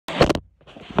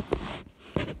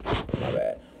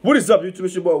What is up, YouTube?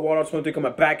 It's your boy Waldo23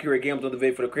 coming back here again with another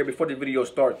video for the crib. Before the video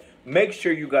starts, make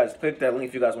sure you guys click that link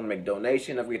if you guys want to make a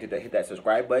donation. Don't forget to hit that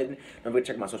subscribe button. Don't forget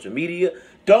to check my social media.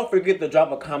 Don't forget to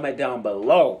drop a comment down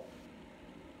below.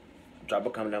 Drop a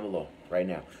comment down below right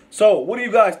now. So, what do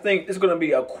you guys think? This is going to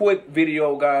be a quick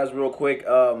video, guys, real quick.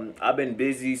 I've been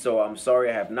busy, so I'm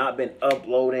sorry I have not been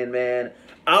uploading, man.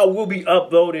 I will be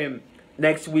uploading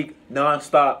next week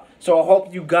non-stop. So, I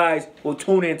hope you guys will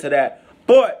tune into that.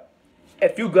 But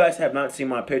if you guys have not seen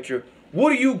my picture, what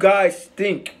do you guys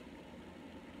think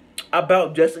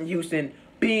about Justin Houston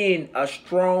being a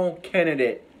strong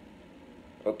candidate,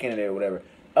 or whatever,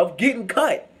 of getting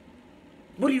cut?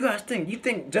 What do you guys think? You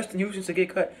think Justin Houston should get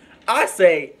cut? I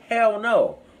say, hell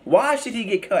no. Why should he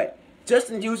get cut?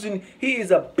 Justin Houston, he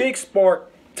is a big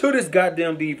spark to this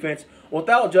goddamn defense.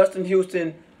 Without Justin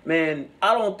Houston, man,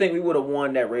 I don't think we would have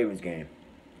won that Ravens game.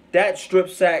 That strip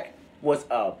sack was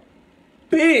a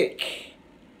big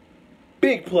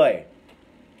play.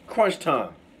 Crunch time.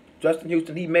 Justin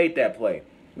Houston, he made that play.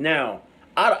 Now,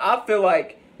 I feel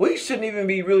like we shouldn't even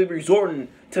be really resorting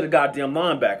to the goddamn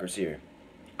linebackers here.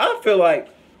 I feel like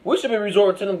we should be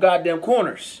resorting to them goddamn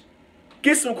corners.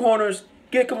 Get some corners,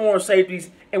 get a couple more safeties,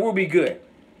 and we'll be good.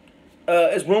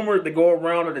 It's rumored to go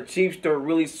around that the Chiefs, they're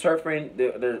really surfing.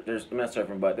 They're not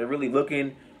surfing, but they're really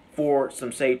looking for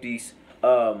some safeties.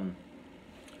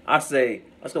 I say,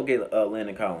 let's go get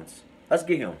Landon Collins. Let's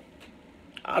get him.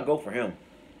 I'll go for him.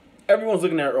 Everyone's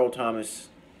looking at Earl Thomas.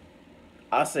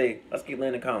 I say, let's get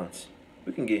Landon Collins.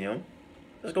 We can get him.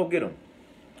 Let's go get him.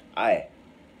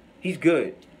 He's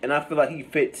good. And I feel like he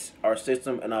fits our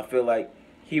system. And I feel like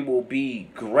he will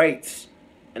be great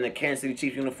in the Kansas City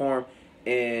Chiefs uniform.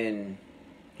 And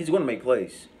he's going to make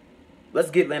plays.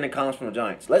 Let's get Landon Collins from the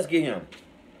Giants. Let's get him.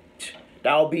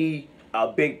 That'll be a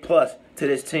big plus to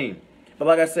this team. But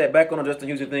like I said, back on the Justin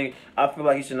Houston thing, I feel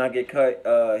like he should not get cut.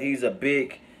 He's a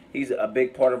big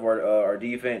part of our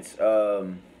defense. I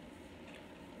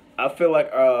feel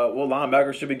like what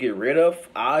linebackers should we get rid of?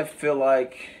 I feel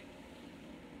like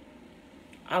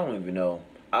I don't even know.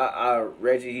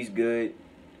 Reggie, he's good.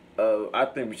 I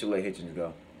think we should let Hitchens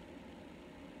go.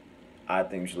 I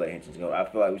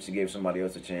feel like we should give somebody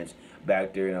else a chance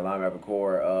back there in the linebacker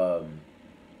core.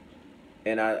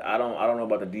 And I don't know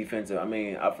about the defensive. I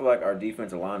mean, I feel like our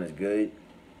defensive line is good.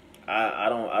 I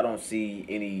don't see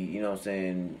any, you know what I'm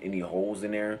saying, any holes in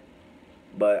there.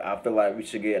 But I feel like we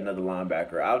should get another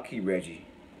linebacker. I'll keep Reggie.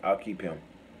 I'll keep him.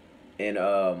 And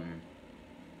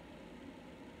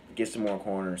get some more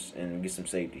corners and get some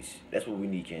safeties. That's what we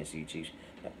need, Kansas City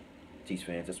Chiefs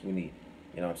fans. That's what we need.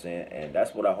 You know what I'm saying? And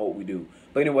that's what I hope we do.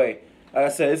 But anyway, like I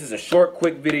said, this is a short,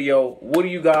 quick video. What do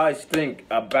you guys think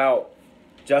about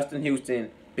Justin Houston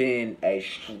being a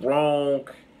strong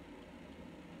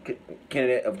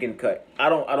candidate of getting cut? I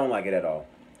don't like it at all.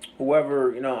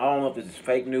 Whoever, you know, I don't know if this is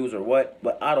fake news or what,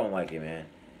 but I don't like it, man.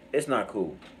 It's not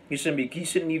cool. He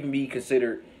shouldn't even be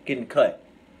considered getting cut.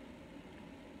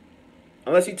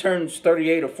 Unless he turns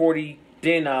 38 or 40,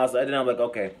 then I'm like,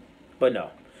 okay. But no.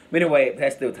 But anyway,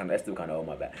 that's still kind of old,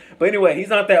 my bad. But anyway, he's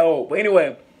not that old. But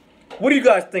anyway, what do you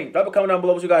guys think? Drop a comment down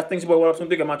below what you guys think. It's your boy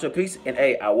Waldo23. I'm out your piece. And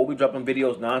hey, I will be dropping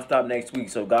videos non-stop next week.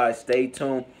 So guys, stay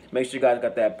tuned. Make sure you guys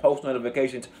got that post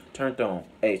notifications turned on.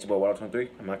 Hey, it's your boy Waldo23.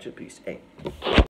 I'm out your piece. Hey.